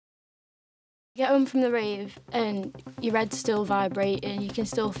Get home from the rave and your head's still vibrating, you can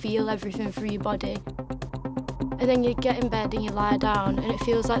still feel everything through your body. And then you get in bed and you lie down and it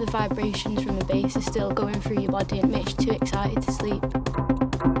feels like the vibrations from the bass are still going through your body and it makes you too excited to sleep.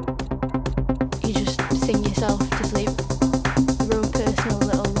 You just sing yourself to sleep, your own personal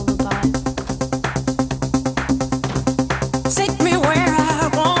little lullaby. Take me where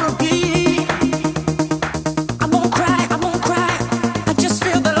I wanna be. I won't cry, I won't cry. I just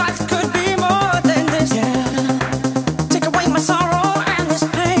feel that life could be more than this. Yeah. Take away my sorrow and this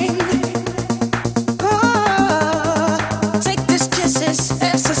pain. Oh, take this kiss, it's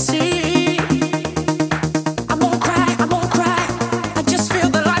ecstasy. I won't cry, I won't cry. I just feel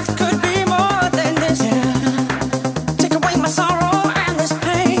that life could be more than this. Yeah. Take away my sorrow and this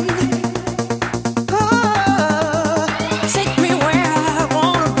pain. Oh, take me where I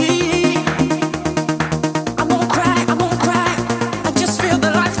wanna be. I won't cry, I won't cry. I just feel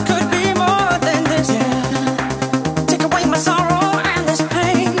that life could be more than this. Yeah. Take away my sorrow and this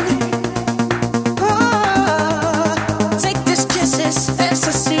pain. Oh, take this kiss, it's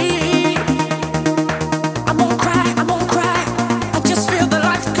ecstasy. I won't cry, I won't cry. I just feel that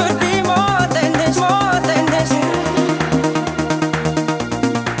life could be more than this, more than this.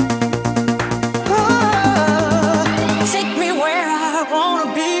 Oh, take me where I wanna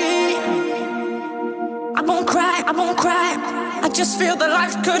be. I won't cry, I won't cry. I just feel that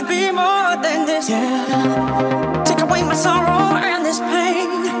life could be more than this. Yeah. Take away my sorrow and this pain.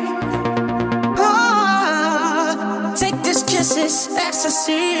 Oh, take this kiss, it's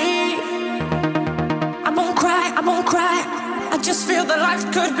ecstasy. I won't cry, I won't cry. I just feel that life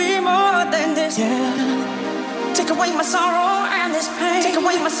could be more than this. Yeah. Take away my sorrow and this pain. Take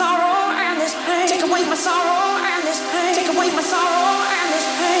away my sorrow and this pain. Take away my sorrow and this pain. Take away my sorrow and this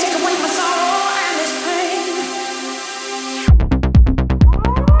pain. Take away my sorrow and this pain.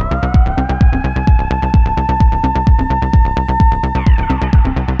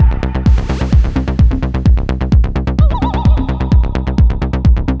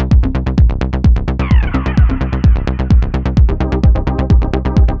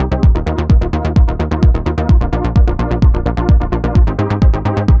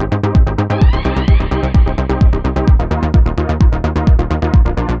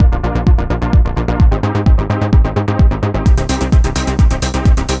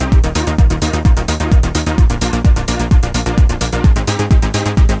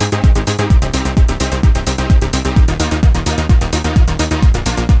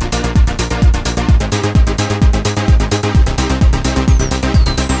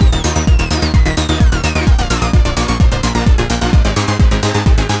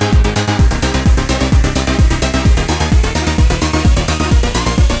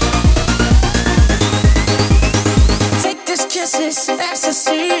 Take this kiss, it's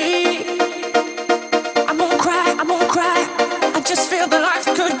ecstasy. I won't cry, I won't cry. I just feel that life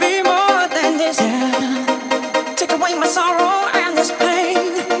could be more than this. Yeah. Take away my sorrow and this pain.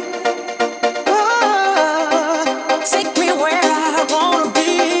 Oh, take me where I wanna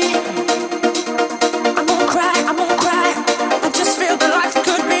be. I won't cry, I won't cry. I just feel that life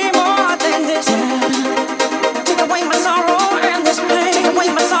could be more than this. Yeah. Take away my sorrow and this pain. Take away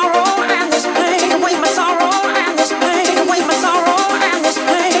my sorrow and this pain. Take away my sorrow and this pain. Take away my sorrow and this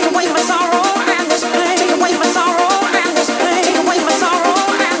pain. Take away my sorrow.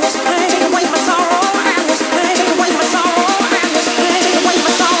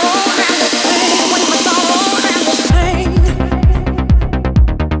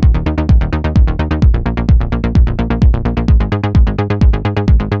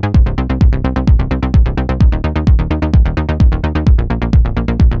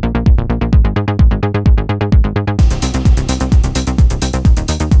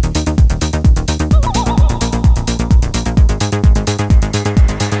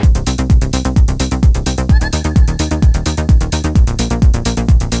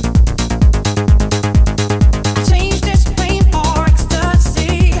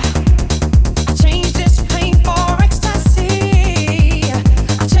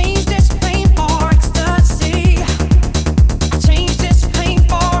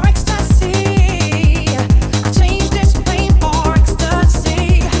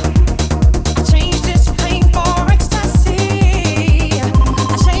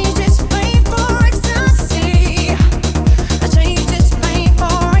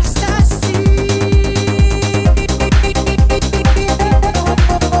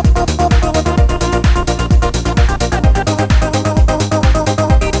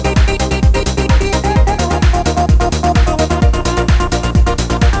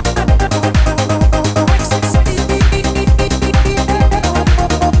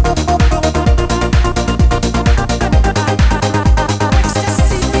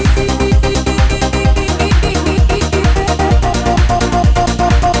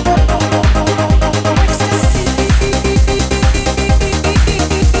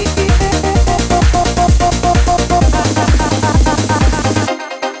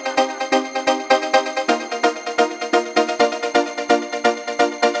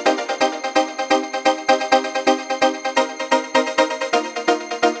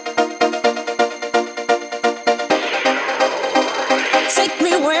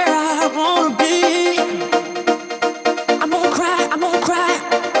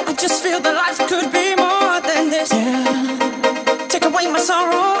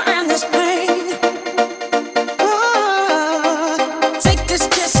 no endless pain. Oh, take these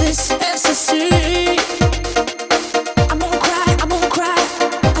kisses, ecstasy. I won't cry, I won't cry.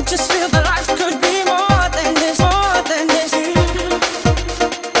 I just feel that life could be more than this, more than this.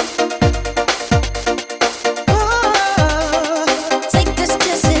 Oh, take these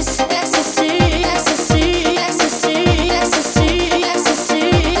kisses, ecstasy, ecstasy, ecstasy, ecstasy, ecstasy,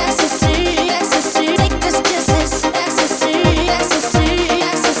 ecstasy, ecstasy. Take these kisses, ecstasy, ecstasy,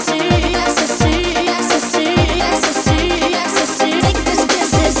 ecstasy, ecstasy, ecstasy, ecstasy, ecstasy. Take these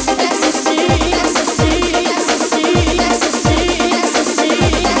kisses, ecstasy, ecstasy, ecstasy,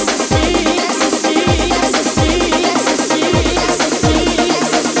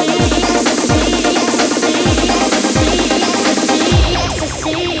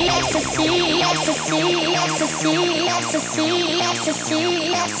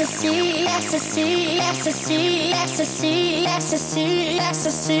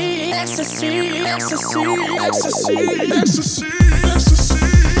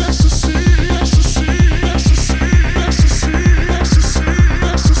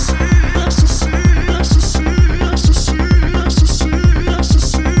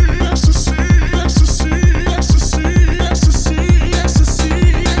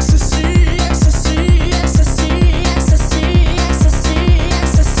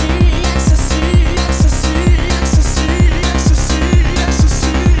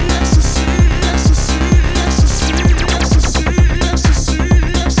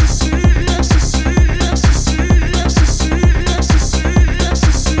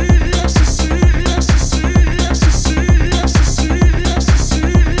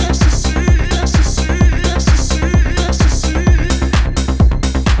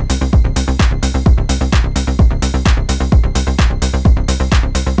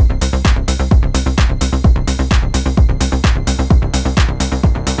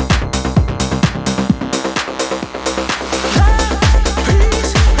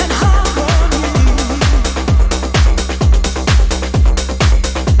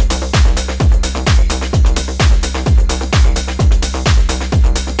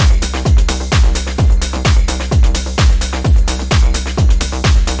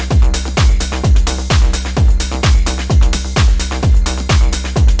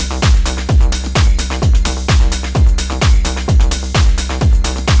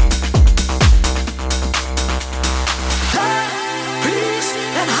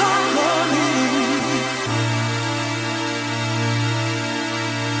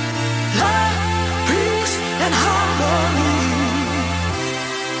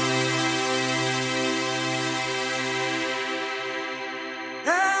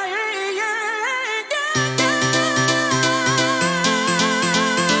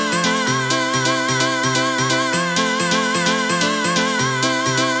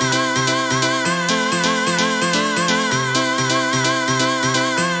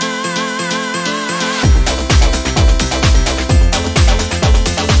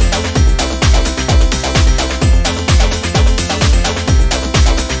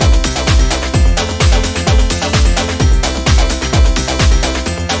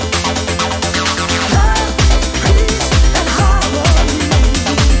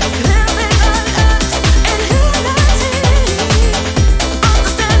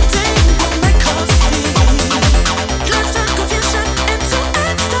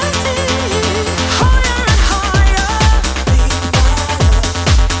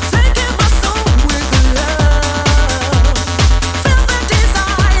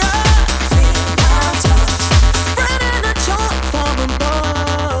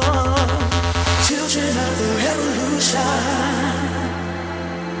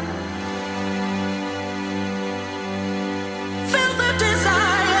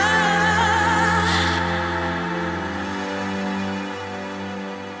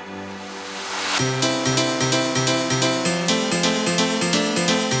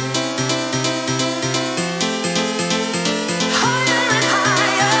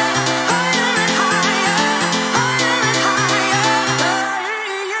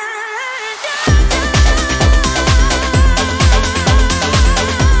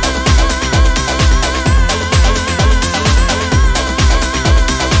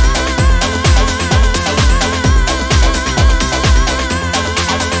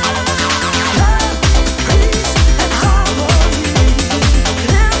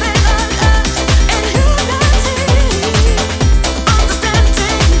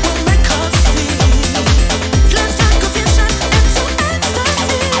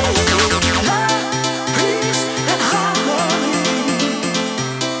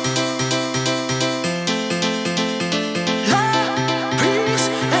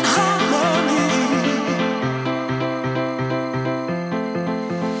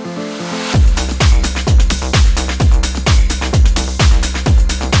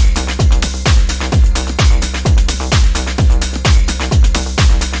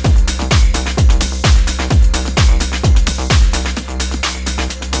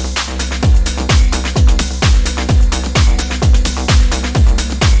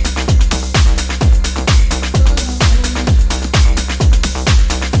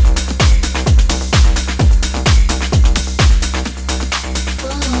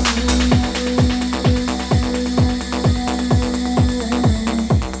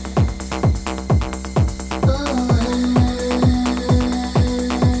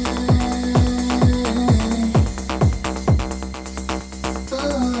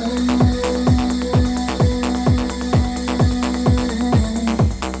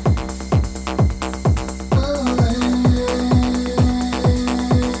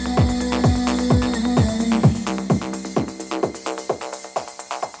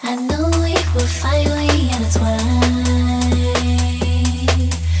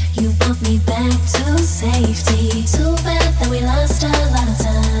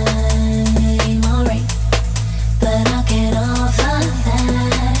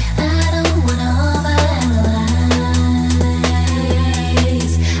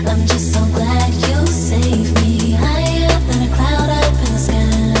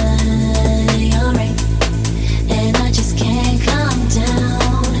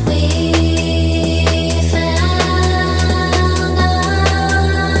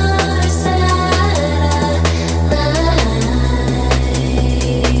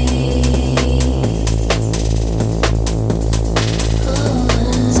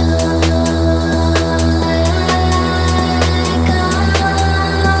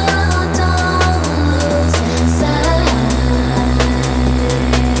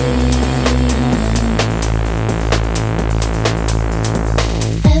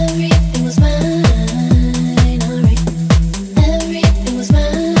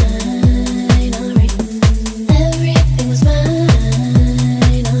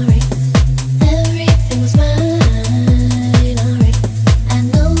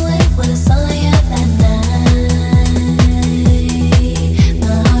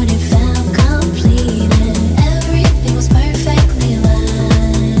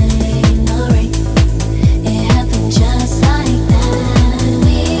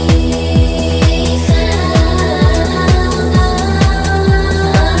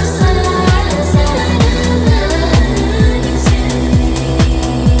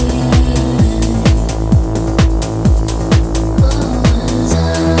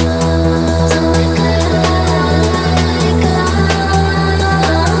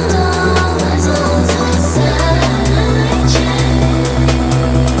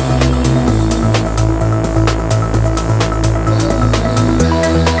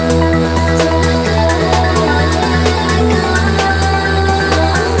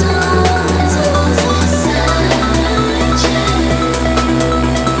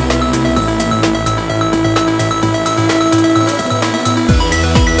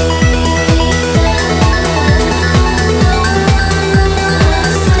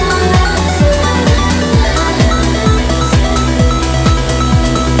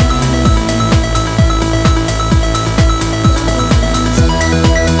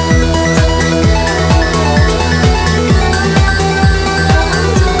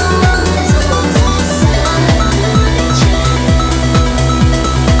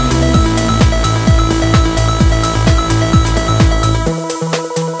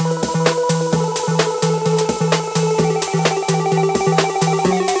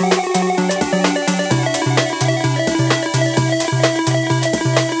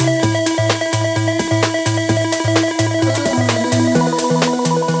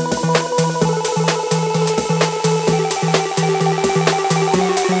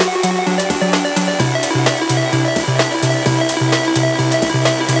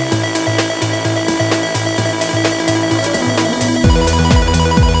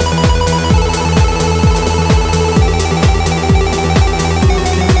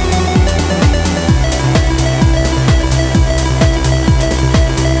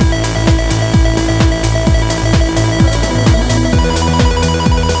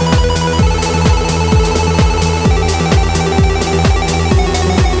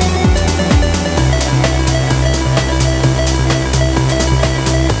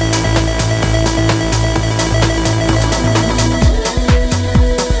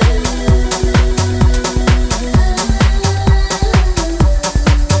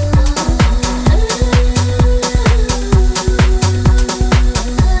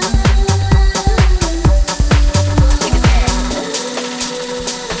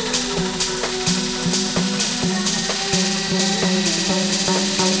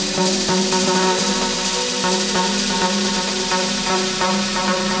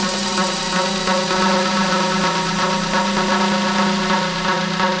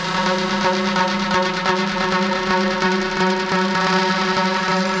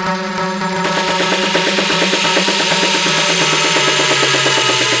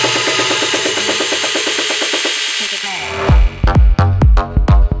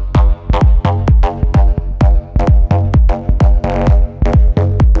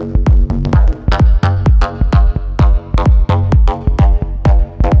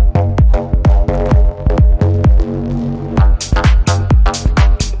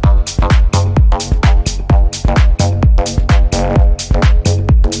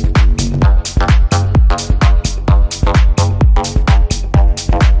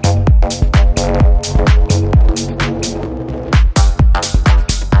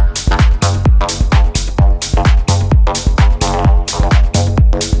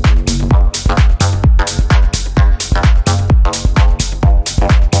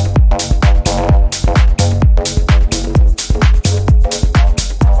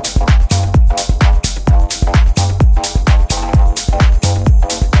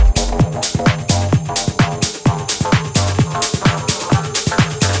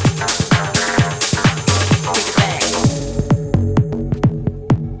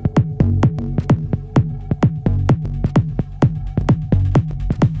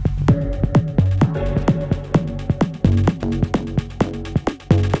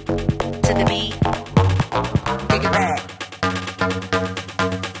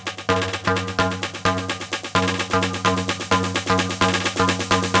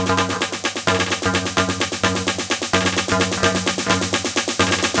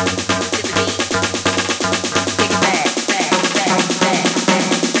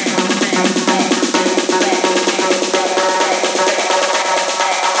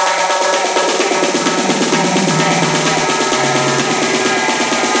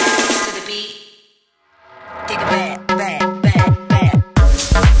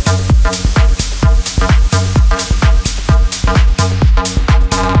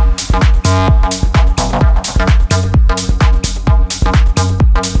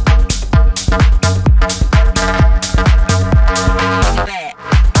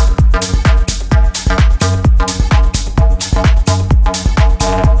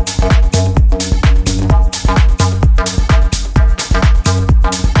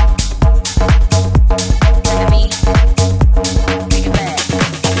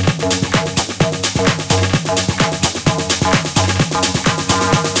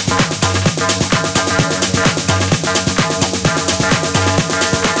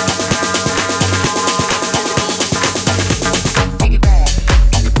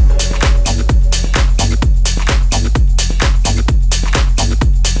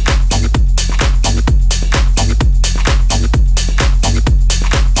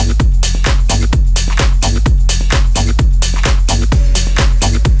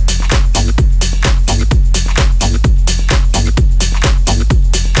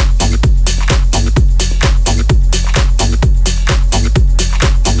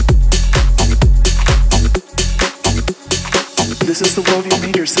 This is the world you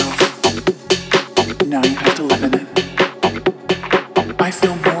made yourself. Now you have to live in it. I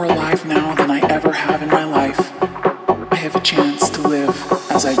feel more alive now than I ever have in my life. I have a chance to live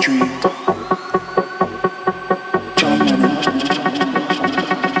as I dreamed. John Lennon.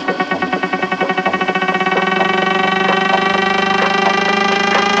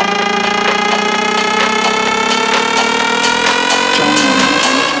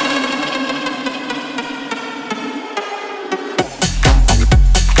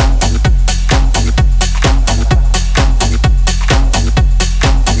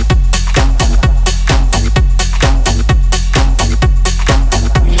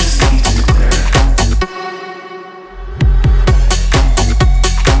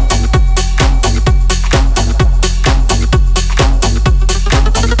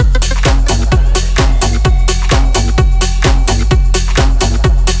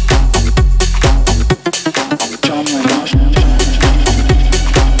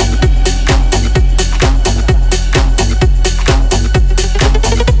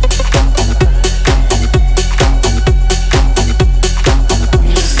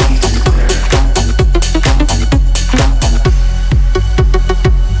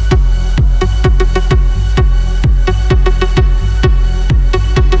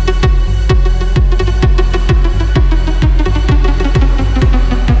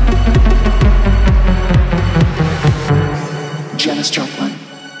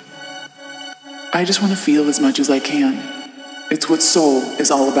 I just want to feel as much as I can. It's what soul is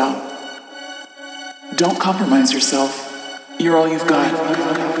all about. Don't compromise yourself. You're all you've got.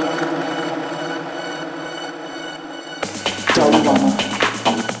 Dalai Lama.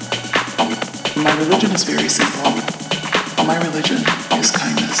 My religion is very simple. My religion is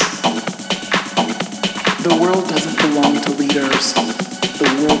kindness. The world doesn't belong to leaders. The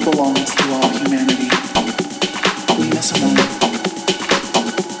world belongs to all humanity. Leave us alone.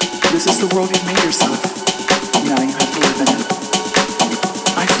 This is the world you've made yourself. Now you have to live in it.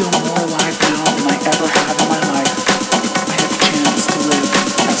 I feel more alive now than I ever have in my life. I have a chance to live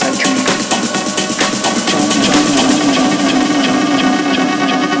as I dream.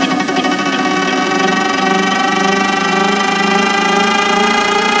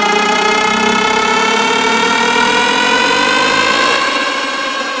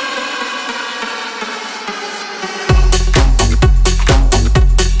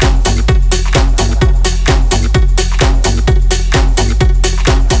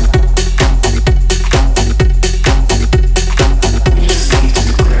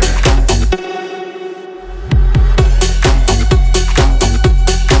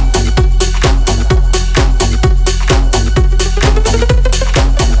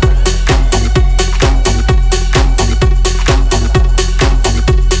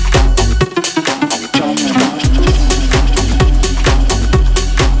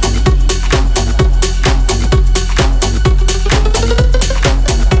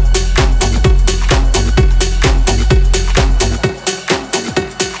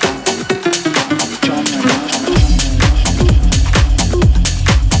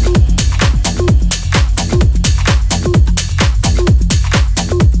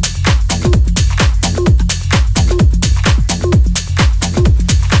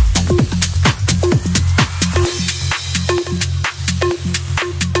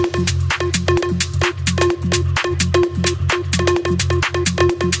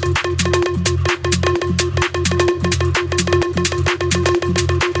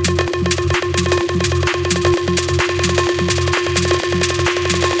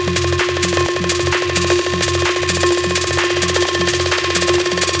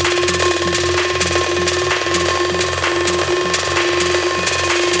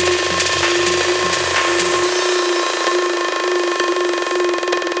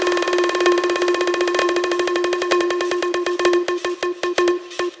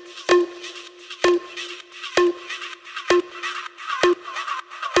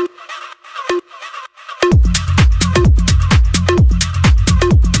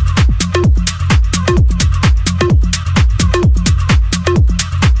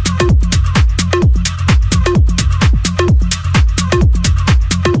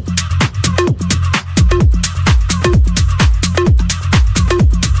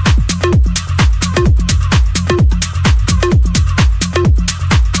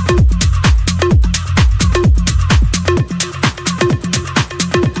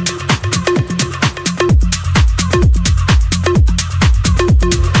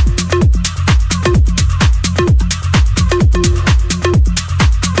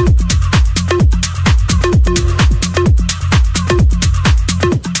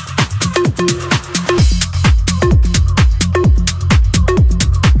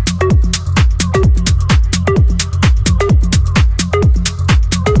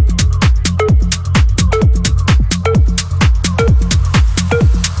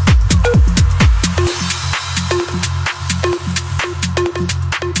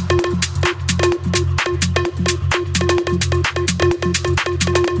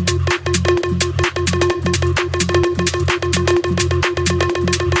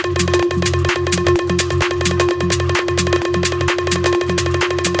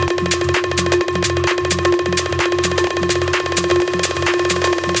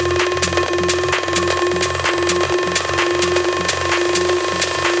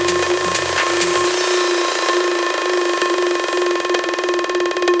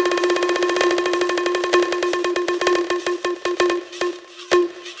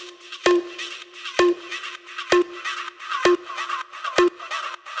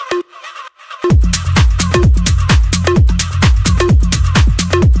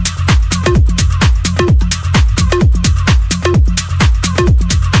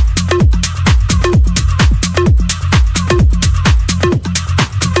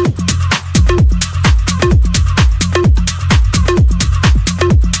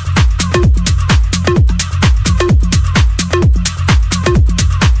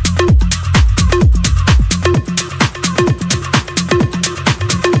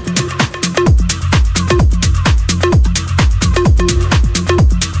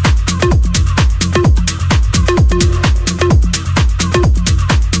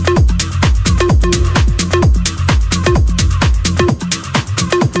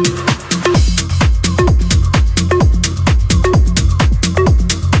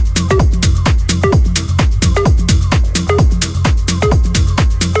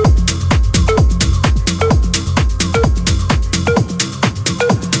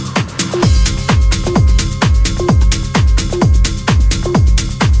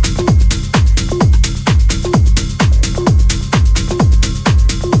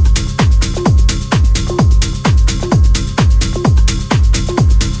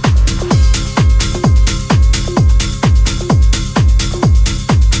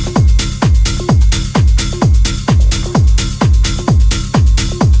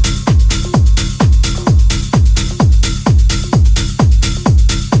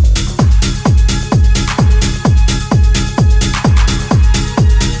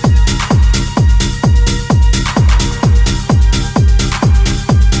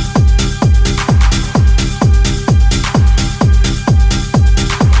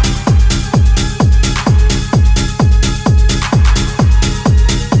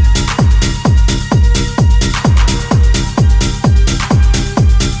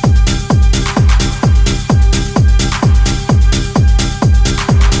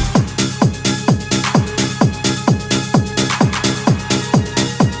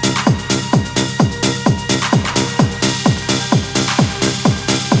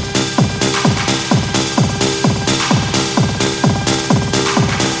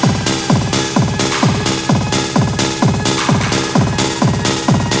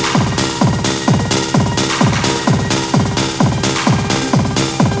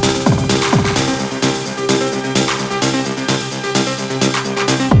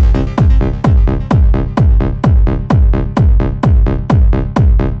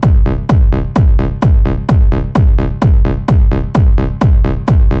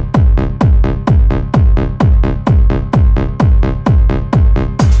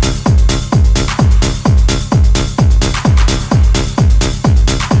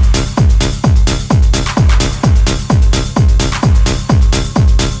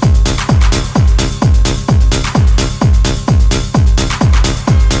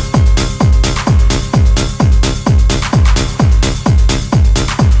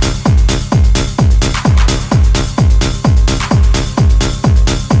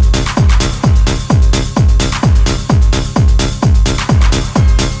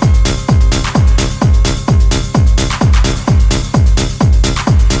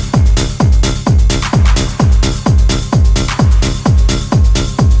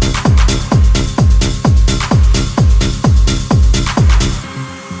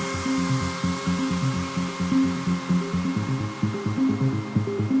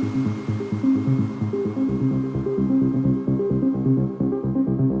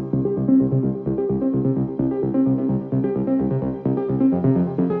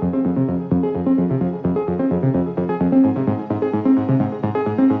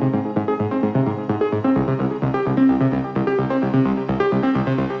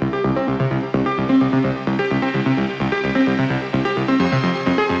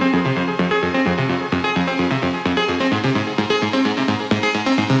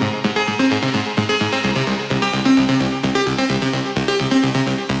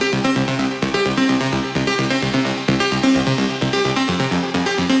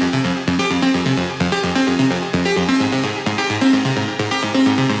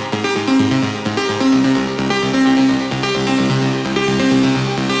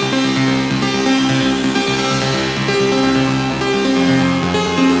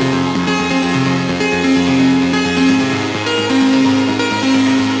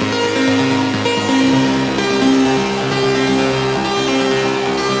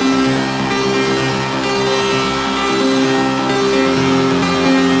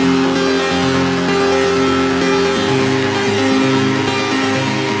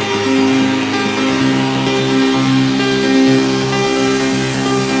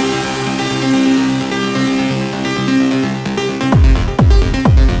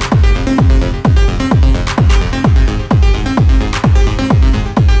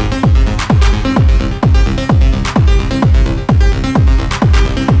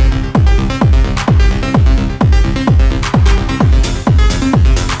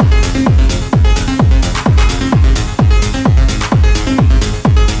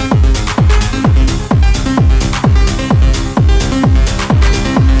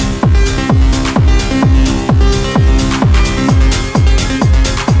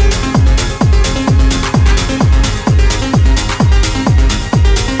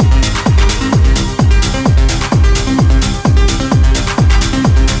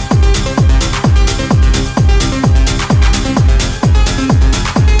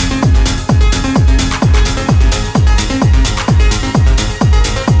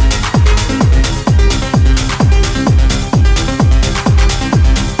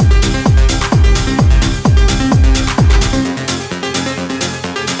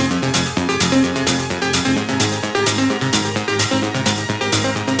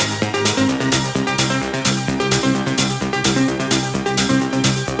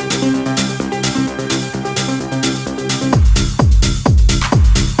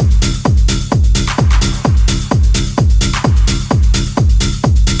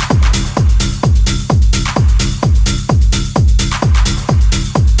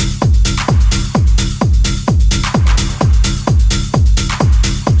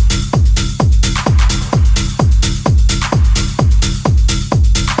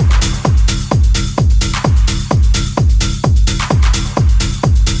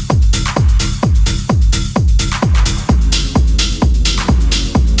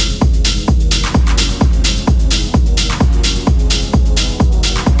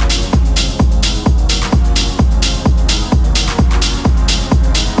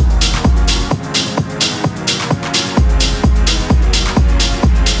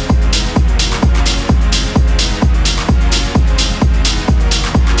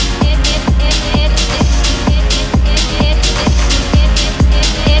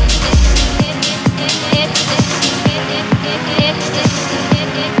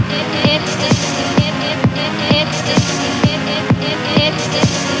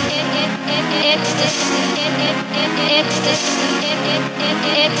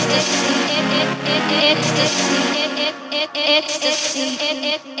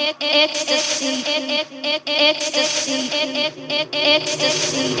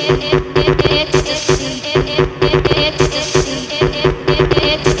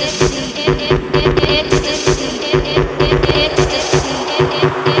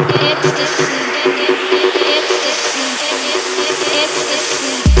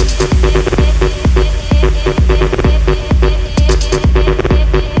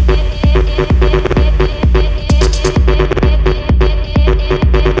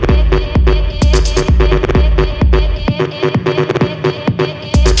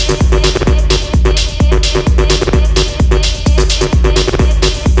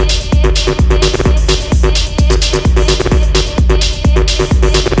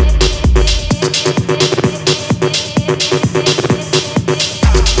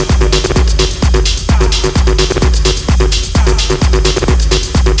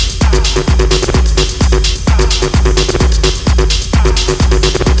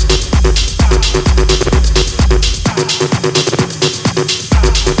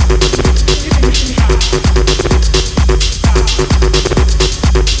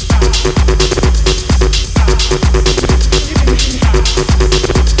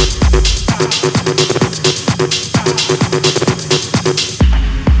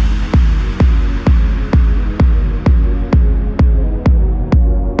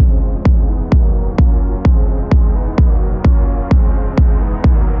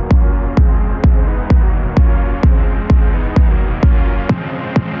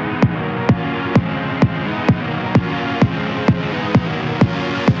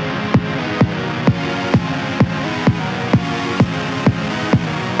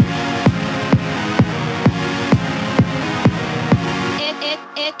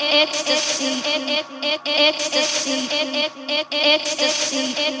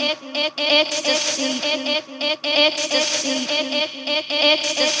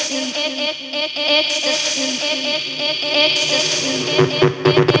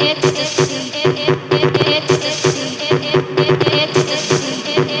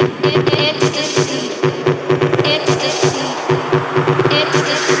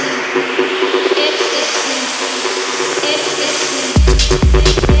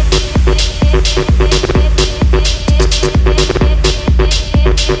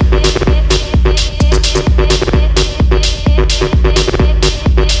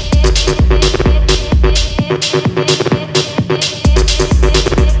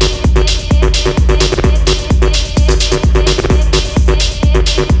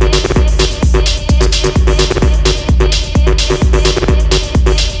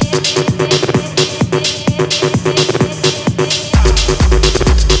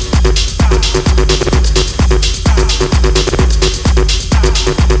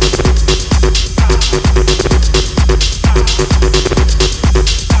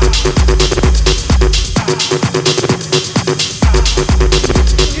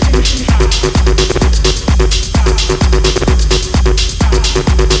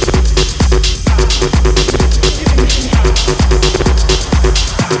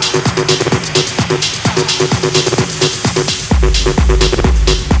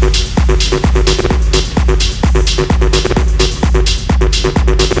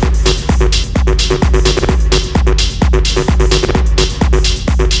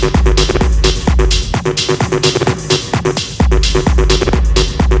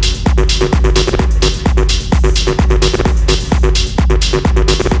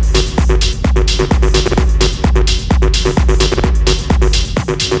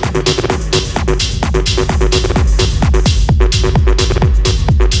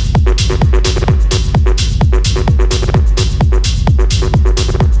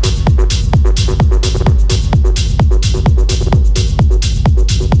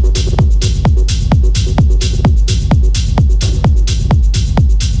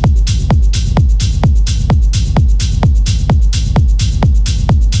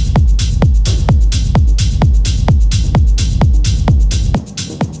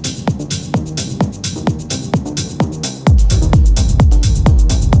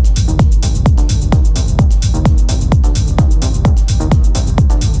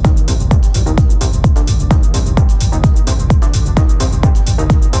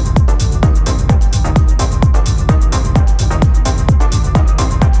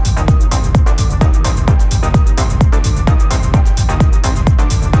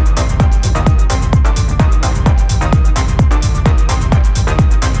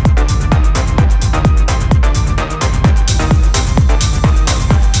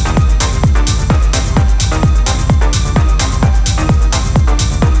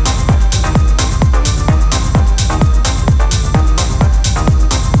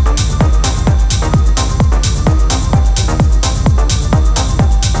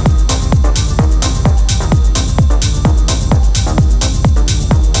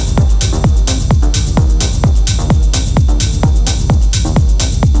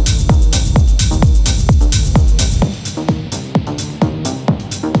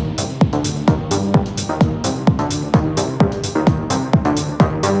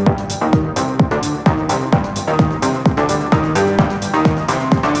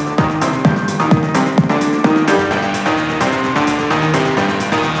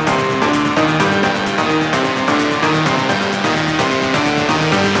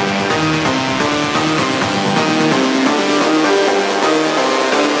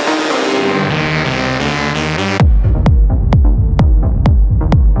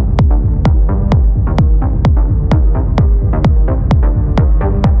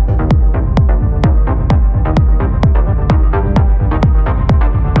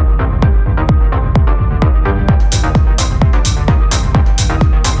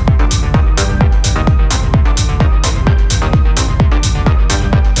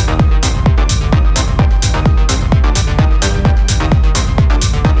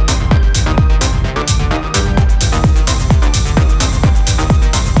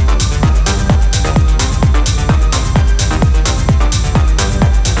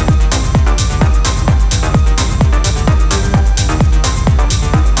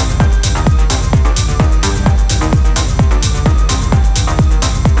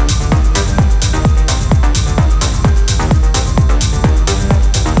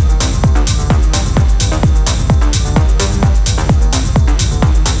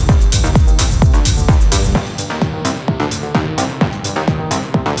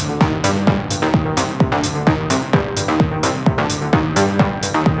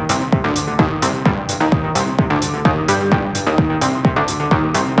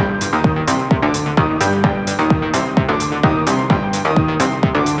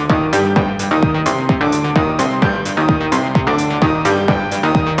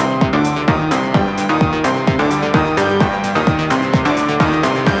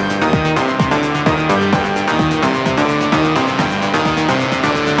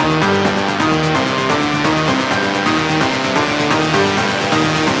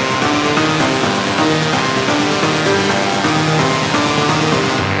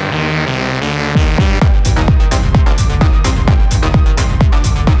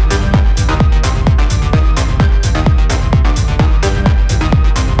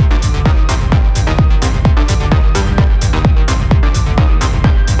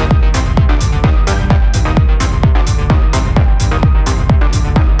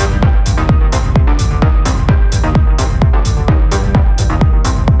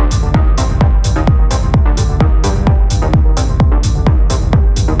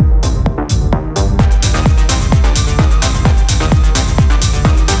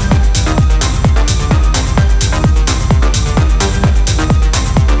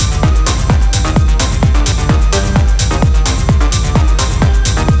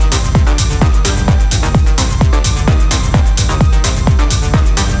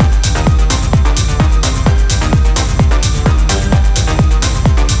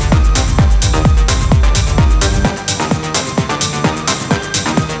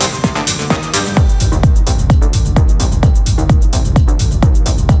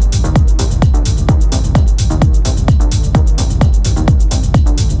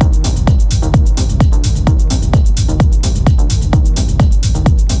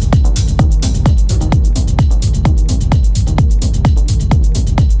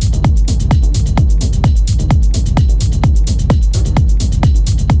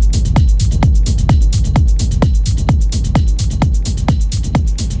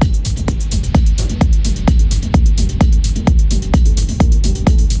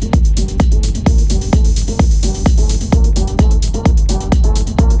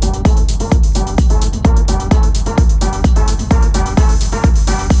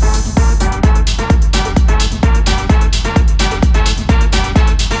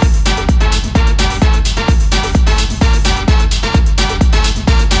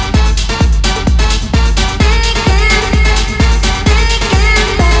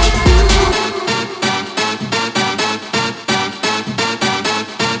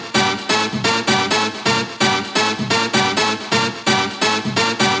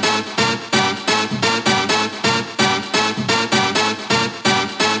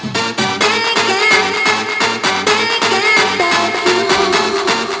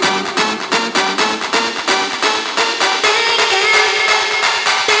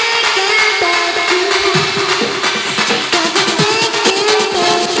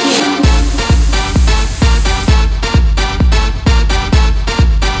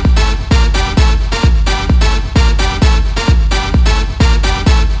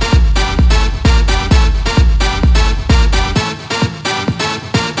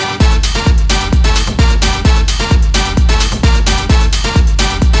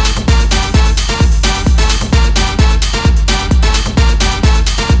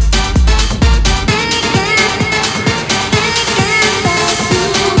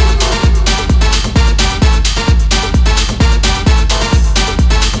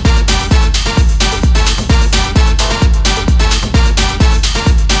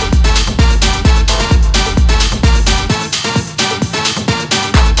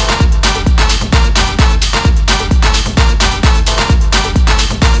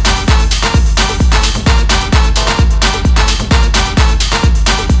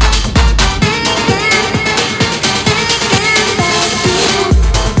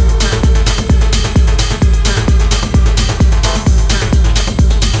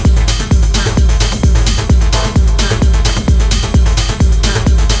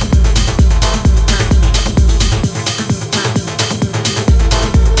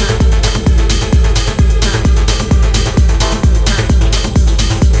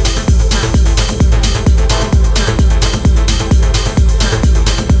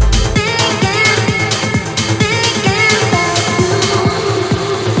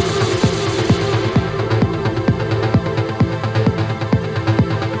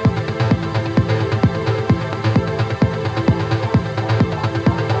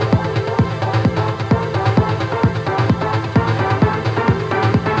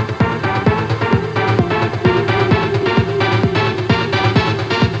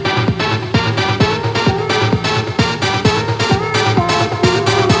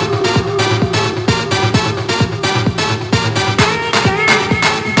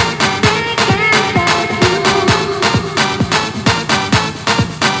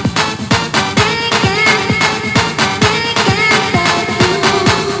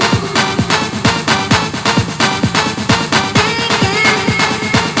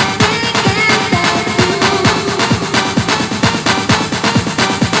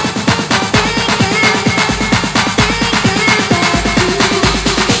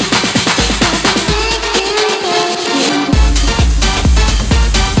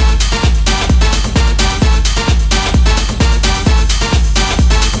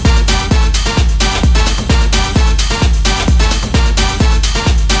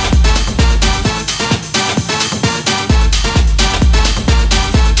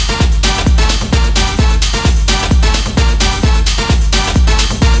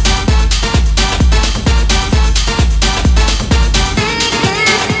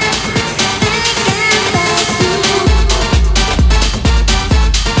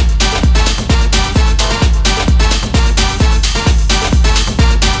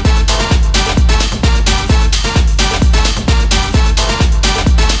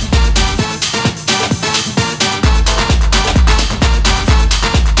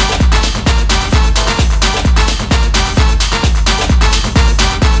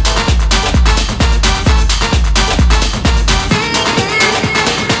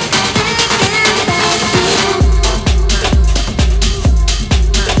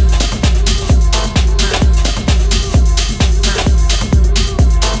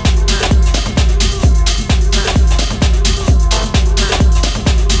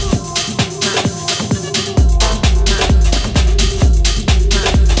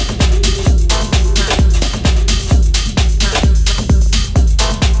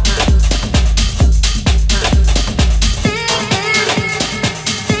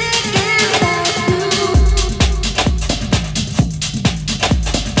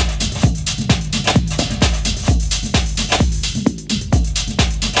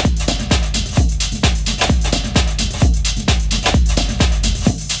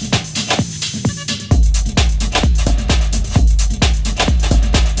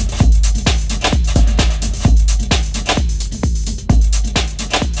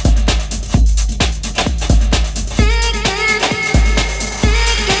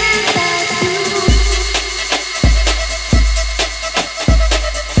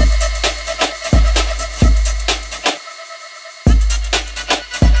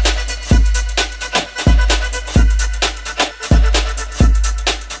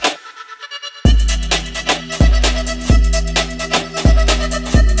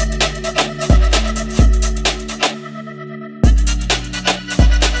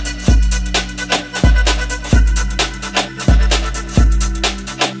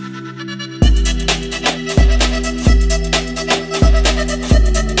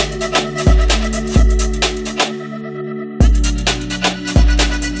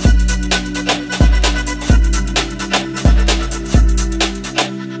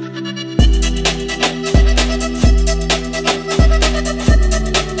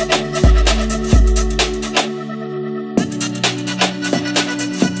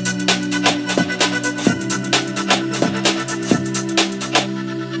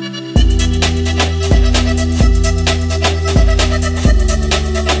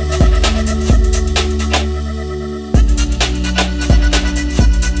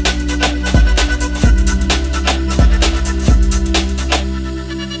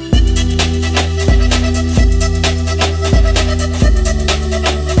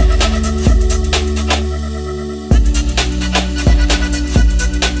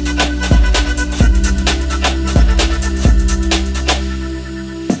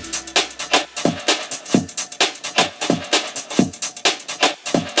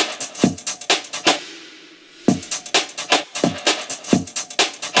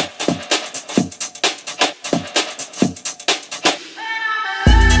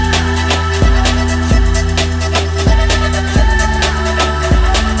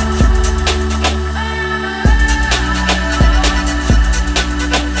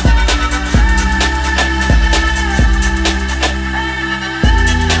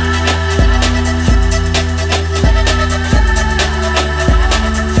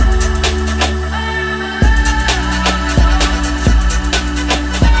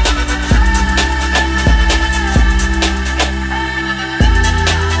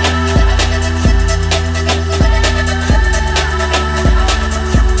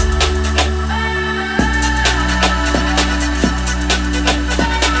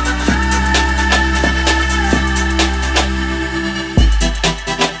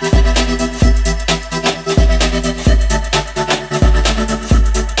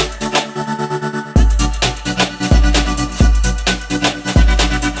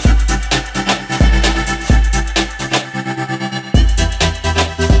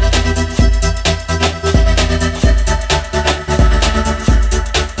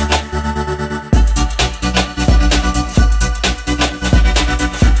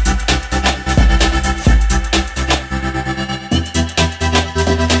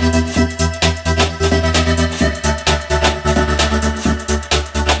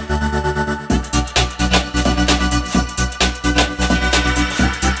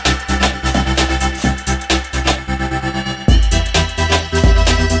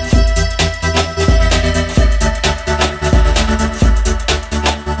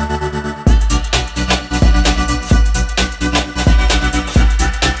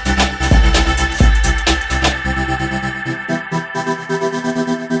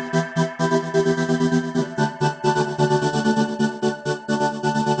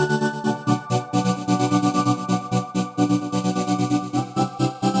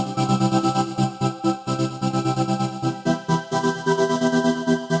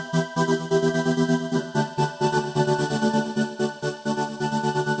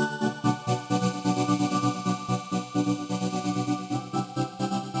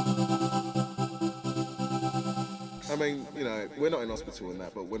 mean, you know, we're not in hospital and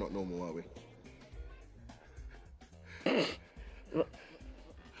that, but we're not normal, are we?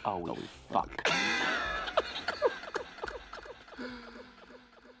 Oh, fuck.